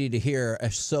opportunity to hear a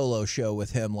solo show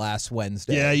with him last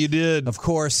Wednesday. Yeah, you did. Of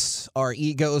course, our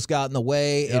egos got in the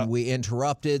way and we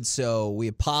interrupted, so we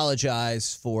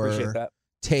apologize for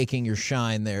taking your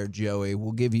shine there, Joey.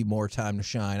 We'll give you more time to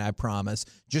shine, I promise.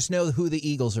 Just know who the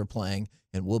Eagles are playing,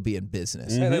 and we'll be in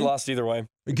business. Hey, they lost either way.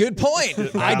 Good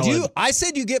point. I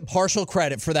said you get partial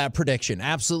credit for that prediction.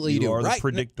 Absolutely, you do. You are the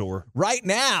predictor. Right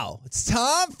now, it's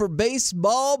time for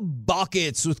Baseball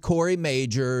Buckets with Corey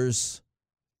Majors.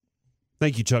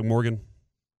 Thank you, Chuck Morgan.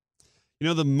 You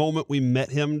know, the moment we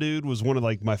met him, dude, was one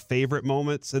of my favorite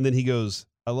moments. And then he goes,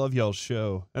 "I love y'all's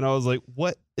show." And I was like,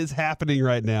 what is happening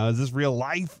right now? Is this real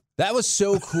life? That was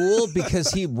so cool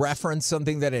because he referenced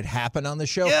something that had happened on the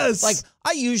show. Yes.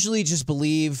 I usually just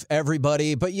believe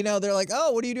everybody, but they're like,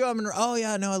 "Oh, what do you do?" "Oh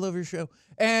yeah, no, I love your show."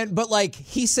 But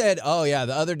he said, "Oh yeah,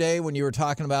 the other day when you were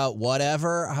talking about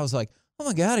whatever," I was like, oh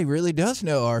my God, he really does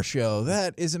know our show.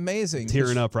 That is amazing.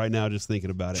 Tearing up right now just thinking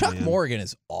about it, Chuck man. Morgan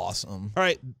is awesome. All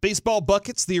right, Baseball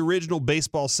Buckets, the original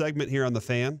baseball segment here on the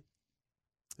Fan.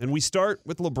 And we start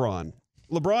with LeBron.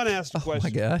 LeBron asked a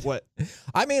question. Oh my God. What?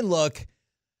 I mean, look,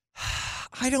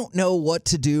 I don't know what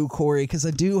to do, Corey, because I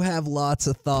do have lots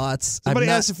of thoughts. Somebody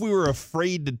asked if we were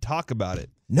afraid to talk about it.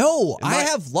 No, I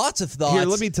have lots of thoughts. Here,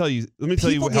 let me tell you how I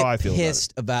feel about it. People get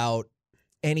pissed about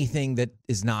anything that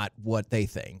is not what they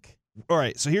think. All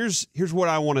right, so here's what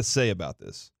I want to say about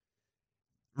this.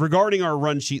 Regarding our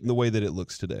run sheet and the way that it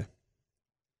looks today.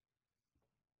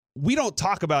 we don't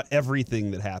talk about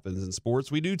everything that happens in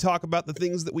sports. We do talk about the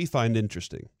things that we find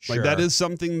interesting. Sure. Like that is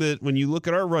something that when you look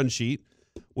at our run sheet,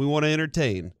 we want to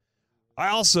entertain. I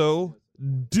also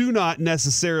do not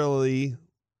necessarily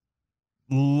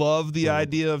love the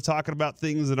idea of talking about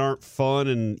things that aren't fun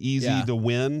and easy to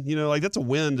win. You know, like that's a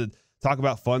win to talk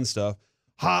about fun stuff.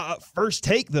 First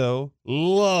Take, though,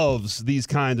 loves these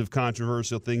kinds of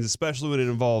controversial things, especially when it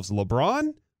involves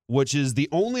LeBron, which is the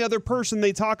only other person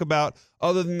they talk about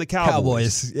other than the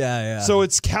Cowboys. Yeah. So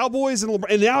it's Cowboys and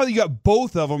LeBron. And now you got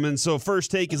both of them. And so First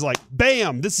Take is like,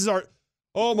 bam, this is our,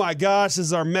 oh my gosh, this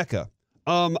is our mecca.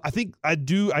 I think I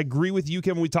agree with you,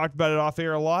 Kevin. We talked about it off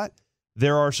air a lot.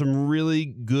 There are some really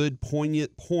good,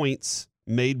 poignant points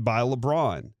made by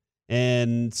LeBron.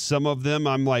 And some of them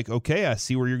I'm like, okay, I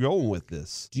see where you're going with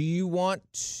this. Do you want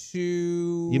to...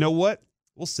 You know what?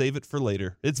 We'll save it for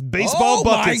later. It's baseball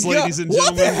buckets, ladies and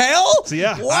gentlemen. What the hell? So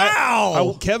yeah,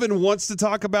 wow. Kevin wants to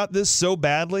talk about this so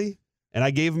badly, and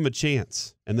I gave him a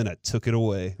chance, and then I took it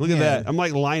away. Look at that. I'm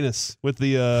like Linus with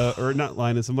the, or not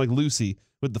Linus, I'm like Lucy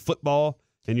with the football,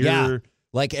 and you're...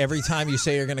 Like every time you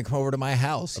say you're going to come over to my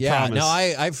house. I promise. No,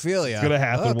 I feel you. It's going to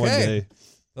happen one day.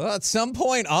 Well, at some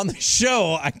point on the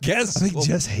show, I guess. I think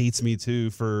Jess hates me, too,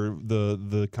 for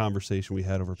the conversation we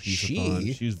had over pizza.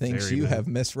 She thinks you have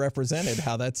misrepresented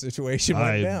how that situation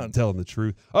went down. I'm telling the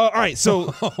truth. All right,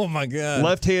 so oh, my God.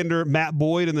 Left-hander Matt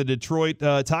Boyd and the Detroit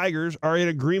Tigers are in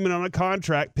agreement on a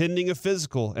contract pending a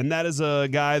physical, and that is a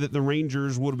guy that the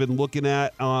Rangers would have been looking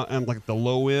at like the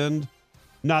low end.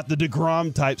 Not the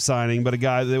DeGrom-type signing, but a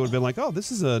guy that they would have been like, oh,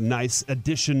 this is a nice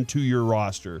addition to your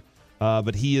roster.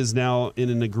 But he is now in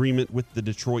an agreement with the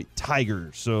Detroit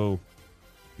Tigers. So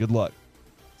good luck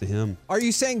to him. Are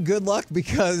you saying good luck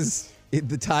because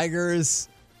the Tigers,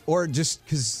 or just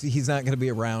because he's not going to be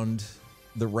around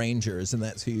the Rangers and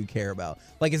that's who you care about?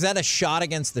 Like, is that a shot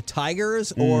against the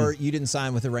Tigers, or you didn't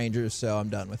sign with the Rangers, so I'm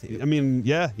done with you? I mean,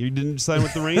 yeah, you didn't sign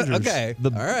with the Rangers. Okay, all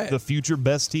right. The future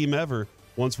best team ever.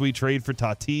 Once we trade for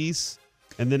Tatis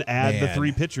and then add the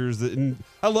 3 pitchers. And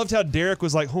I loved how Derek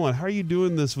was like, hold on, how are you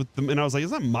doing this with them? And I was like,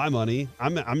 it's not my money.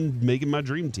 I'm making my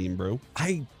dream team, bro.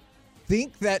 I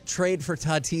think that trade for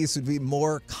Tatis would be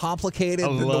more complicated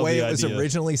than the way it was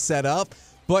originally set up.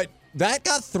 But that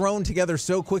got thrown together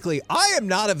so quickly. I am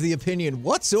not of the opinion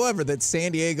whatsoever that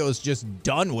San Diego is just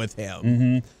done with him.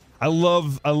 Mm-hmm. I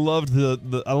love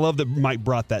that Mike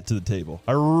brought that to the table.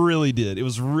 I really did. It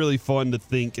was really fun to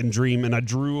think and dream, and I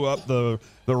drew up the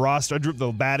roster. I drew up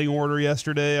the batting order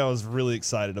yesterday. I was really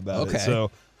excited about it.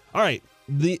 So, all right,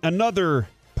 another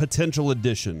potential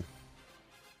addition.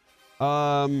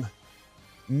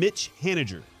 Mitch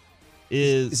Haniger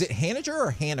is it Haniger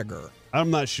or Haniger?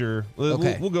 I'm not sure.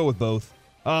 Okay. We'll go with both.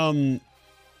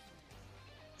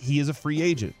 He is a free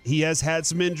agent. He has had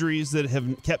some injuries that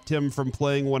have kept him from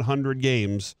playing 100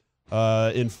 games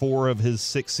in 4 of his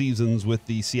 6 seasons with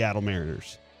the Seattle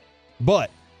Mariners. But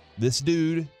this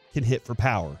dude can hit for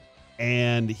power,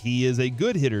 and he is a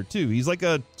good hitter, too. He's like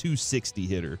a 260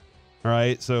 hitter, all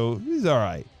right? So he's all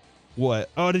right.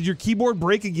 What? Oh, did your keyboard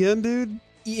break again, dude?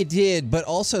 It did, but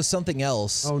also something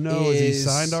else. Oh, no. Is he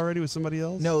signed already with somebody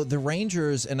else? No, the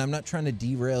Rangers, and I'm not trying to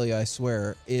derail you, I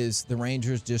swear, is the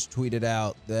Rangers just tweeted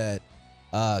out that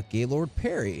Gaylord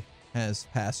Perry has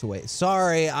passed away.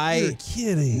 Sorry, You're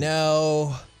kidding.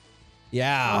 No.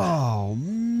 Yeah. Oh,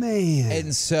 man.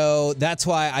 And so that's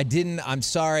why I'm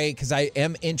sorry, because I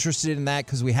am interested in that,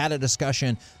 because we had a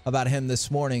discussion about him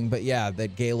this morning. But yeah,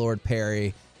 that Gaylord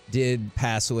Perry did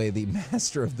pass away, the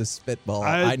master of the spitball.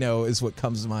 I know is what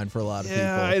comes to mind for a lot of people.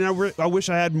 Yeah, and I wish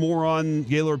I had more on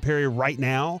Gaylord Perry right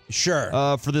now.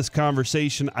 Sure. For this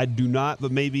conversation, I do not,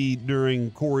 but maybe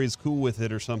during Corey's cool with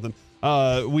it or something,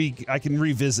 I can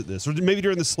revisit this, or maybe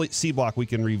during the C block we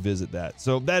can revisit that.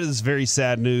 So that is very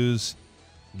sad news.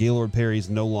 Gaylord Perry's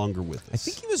no longer with us. I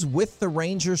think he was with the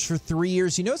Rangers for 3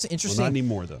 years. You know, it's interesting. Well, not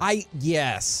anymore though.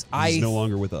 He's no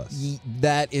longer with us.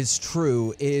 That is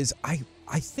true.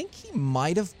 I think he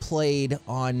might have played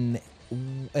on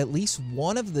at least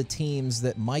one of the teams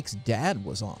that Mike's dad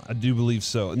was on. I do believe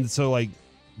so. And so, like,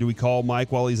 do we call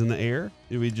Mike while he's in the air?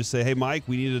 Do we just say, hey, Mike,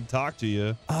 we need to talk to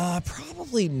you?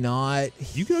 Probably not.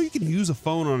 You can use a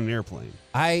phone on an airplane.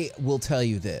 I will tell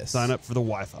you this. Sign up for the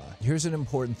Wi-Fi. Here's an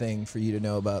important thing for you to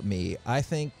know about me. I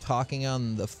think talking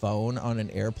on the phone on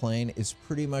an airplane is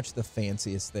pretty much the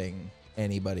fanciest thing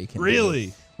anybody can do.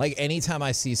 Really? Like, anytime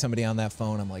I see somebody on that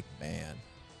phone, I'm like, man,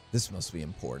 this must be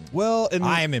important. Well, and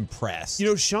I am impressed. You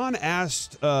know, Sean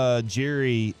asked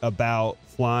Jerry about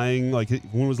flying. Like,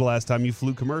 when was the last time you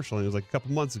flew commercial? And it was like a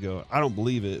couple months ago. I don't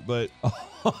believe it, but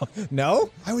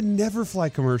no, I would never fly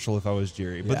commercial if I was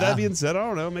Jerry. But that being said, I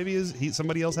don't know. Maybe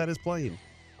somebody else had his plane.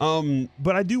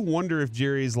 But I do wonder if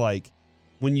Jerry's like,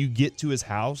 when you get to his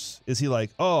house, is he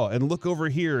like, oh, and look over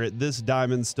here at this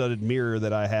diamond-studded mirror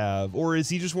that I have? Or is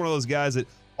he just one of those guys that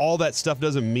all that stuff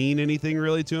doesn't mean anything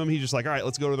really to him? He's just like, all right,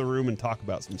 let's go to the room and talk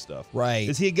about some stuff. Right.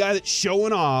 Is he a guy that's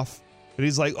showing off, and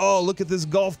he's like, oh, look at this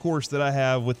golf course that I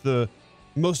have with the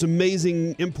most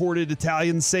amazing imported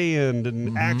Italian sand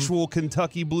and actual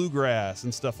Kentucky bluegrass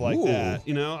and stuff like that?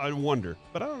 You know, I wonder.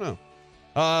 But I don't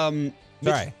know.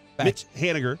 Mitch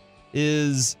Haniger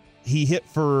he hit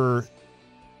for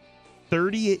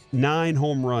 39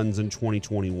 home runs in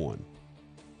 2021.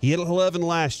 He hit 11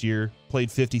 last year,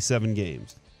 played 57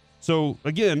 games. So,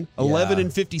 again, 11 in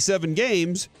 57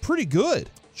 games, pretty good.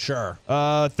 Sure.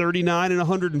 39 in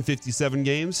 157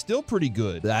 games, still pretty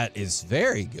good. That is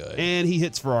very good. And he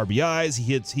hits for RBIs.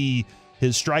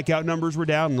 His strikeout numbers were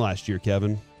down last year,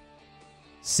 Kevin.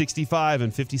 65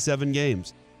 in 57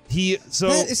 games.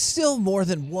 That is still more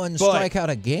than one strikeout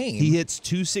a game. He hits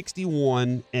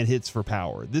 261 and hits for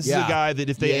power. This is a guy that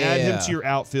if they add him to your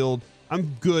outfield,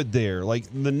 I'm good there. Like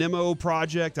the Nimmo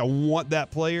project, I want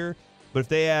that player. But if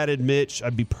they added Mitch,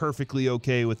 I'd be perfectly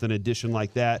okay with an addition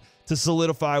like that to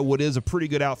solidify what is a pretty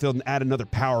good outfield and add another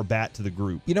power bat to the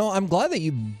group. You know, I'm glad that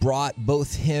you brought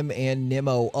both him and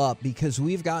Nimmo up because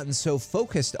we've gotten so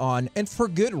focused on, and for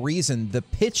good reason, the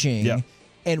pitching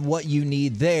and what you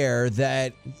need there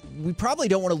that we probably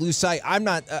don't want to lose sight.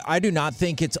 I do not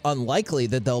think it's unlikely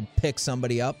that they'll pick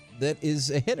somebody up that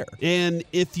is a hitter. And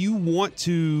if you want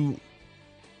to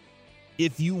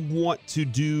be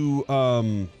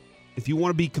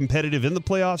competitive in the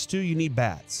playoffs too, you need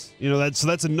bats. You know,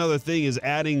 that's another thing is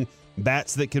adding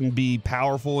bats that can be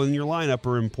powerful in your lineup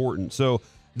are important. So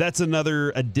that's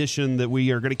another addition that we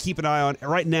are going to keep an eye on.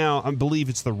 Right now, I believe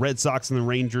it's the Red Sox and the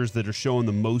Rangers that are showing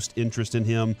the most interest in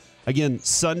him. Again,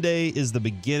 Sunday is the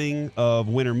beginning of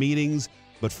winter meetings,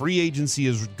 but free agency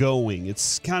is going.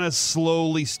 It's kind of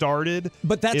slowly started.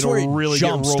 But that's It'll where it really get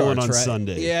rolling starts, on right?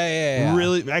 Sunday. Yeah.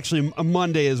 Really, actually,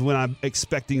 Monday is when I'm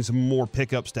expecting some more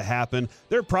pickups to happen.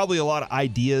 There are probably a lot of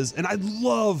ideas, and I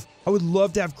would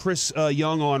love to have Chris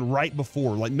Young on right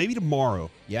before, like maybe tomorrow.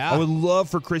 Yeah. I would love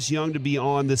for Chris Young to be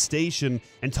on the station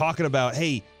and talking about,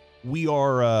 hey,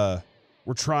 we're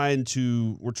trying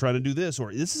to do this,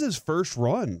 or this is his first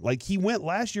run. Like he went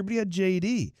last year, but he had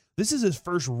JD. This is his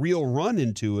first real run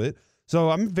into it. So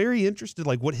I'm very interested,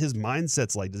 like what his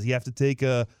mindset's like. Does he have to take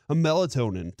a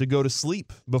melatonin to go to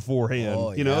sleep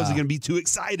beforehand? Is he going to be too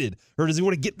excited, or does he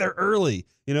want to get there early?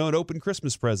 And open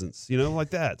Christmas presents, like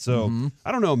that. So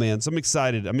I don't know, man. So I'm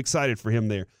excited. I'm excited for him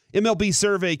there. MLB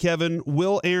survey, Kevin.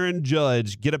 Will Aaron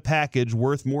Judge get a package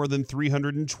worth more than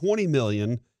 $320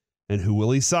 million? And who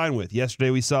will he sign with?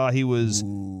 Yesterday we saw he was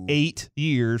 8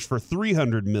 years for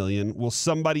 $300 million. Will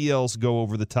somebody else go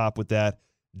over the top with that?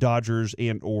 Dodgers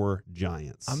and or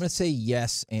Giants? I'm going to say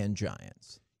yes and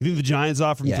Giants. You think the Giants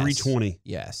offer him $320?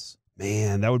 Yes.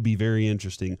 Man, that would be very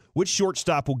interesting. Which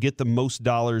shortstop will get the most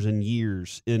dollars in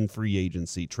years in free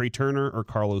agency? Trey Turner or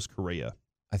Carlos Correa?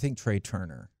 I think Trey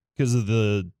Turner. Because of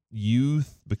the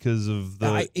youth, because of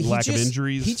the lack of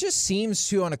injuries? He just seems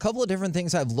to, on a couple of different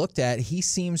things I've looked at, he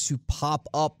seems to pop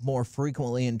up more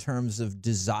frequently in terms of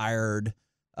desired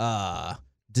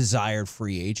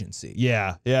free agency.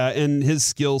 Yeah, and his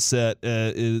skill set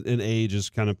and age is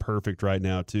kind of perfect right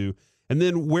now, too. And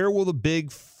then where will the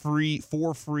big free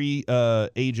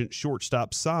agent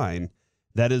shortstop sign?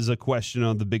 That is a question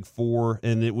on the big four,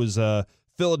 and it was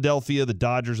Philadelphia, the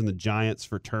Dodgers, and the Giants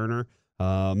for Turner.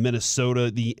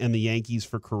 Minnesota, and the Yankees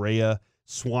for Correa.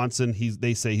 Swanson,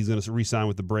 they say he's going to re-sign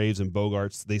with the Braves, and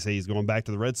Bogarts, they say he's going back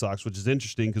to the Red Sox, which is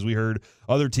interesting because we heard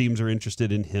other teams are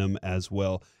interested in him as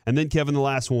well. And then, Kevin, the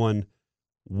last one,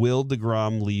 will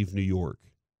DeGrom leave New York?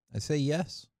 I say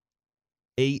yes.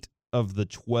 8 of the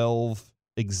 12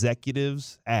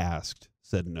 executives asked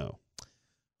said no.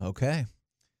 Okay.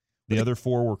 The other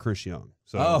 4 were Chris Young.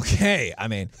 So okay. I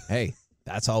mean, hey,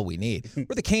 that's all we need.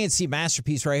 We're the KNC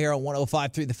Masterpiece right here on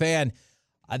 105.3 The Fan.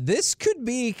 This could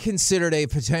be considered a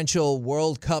potential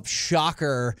World Cup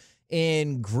shocker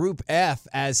in Group F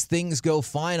as things go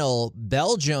final.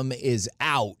 Belgium is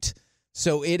out.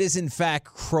 So it is, in fact,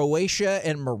 Croatia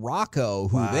and Morocco,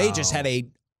 who they just had a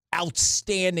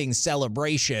outstanding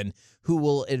celebration, who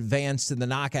will advance to the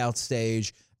knockout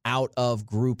stage out of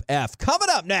Group F. Coming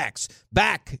up next,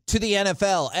 back to the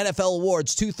NFL. NFL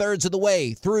awards 2/3 of the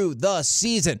way through the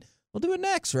season. We'll do it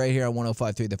next right here on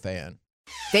 105.3 The Fan.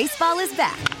 Baseball is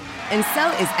back, and so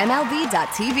is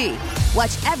MLB.tv.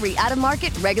 Watch every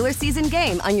out-of-market regular season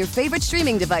game on your favorite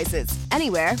streaming devices,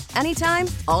 anywhere, anytime,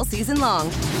 all season long.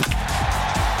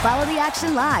 Follow the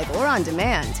action live or on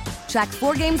demand. Track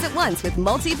 4 games at once with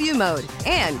multi-view mode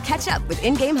and catch up with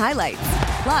in-game highlights.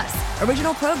 Plus,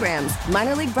 original programs,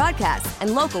 minor league broadcasts,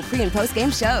 and local pre- and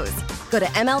post-game shows. Go to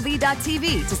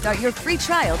MLB.tv to start your free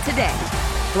trial today.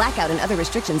 Blackout and other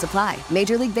restrictions apply.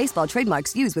 Major League Baseball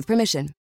trademarks used with permission.